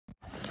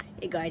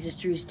Hey guys, it's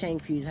Drew's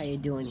Tank Fuse. How you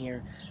doing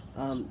here?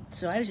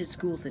 So I was at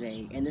school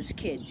today, and this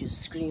kid just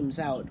screams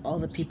out all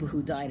the people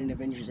who died in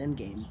Avengers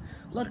Endgame.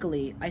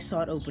 Luckily, I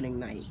saw it opening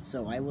night,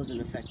 so I wasn't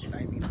affected.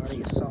 I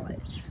already saw it.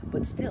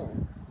 But still,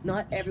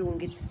 not everyone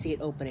gets to see it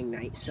opening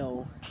night,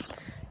 so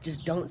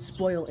just don't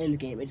spoil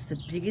Endgame. It's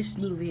the biggest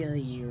movie of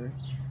the year,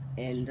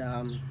 and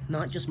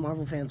not just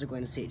Marvel fans are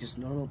going to see it, just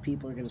normal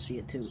people are going to see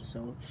it too.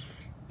 So,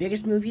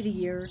 biggest movie of the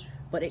year,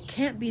 but it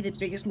can't be the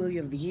biggest movie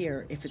of the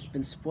year if it's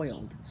been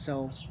spoiled.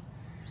 So,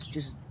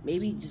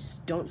 maybe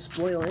just don't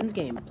spoil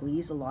Endgame,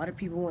 please. A lot of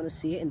people want to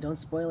see it, and don't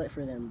spoil it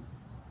for them.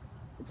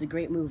 It's a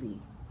great movie,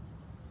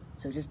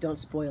 so just don't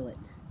spoil it.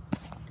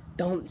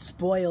 Don't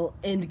spoil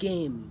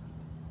Endgame.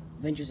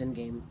 Avengers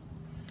Endgame.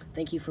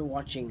 Thank you for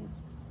watching.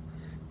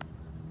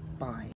 Bye.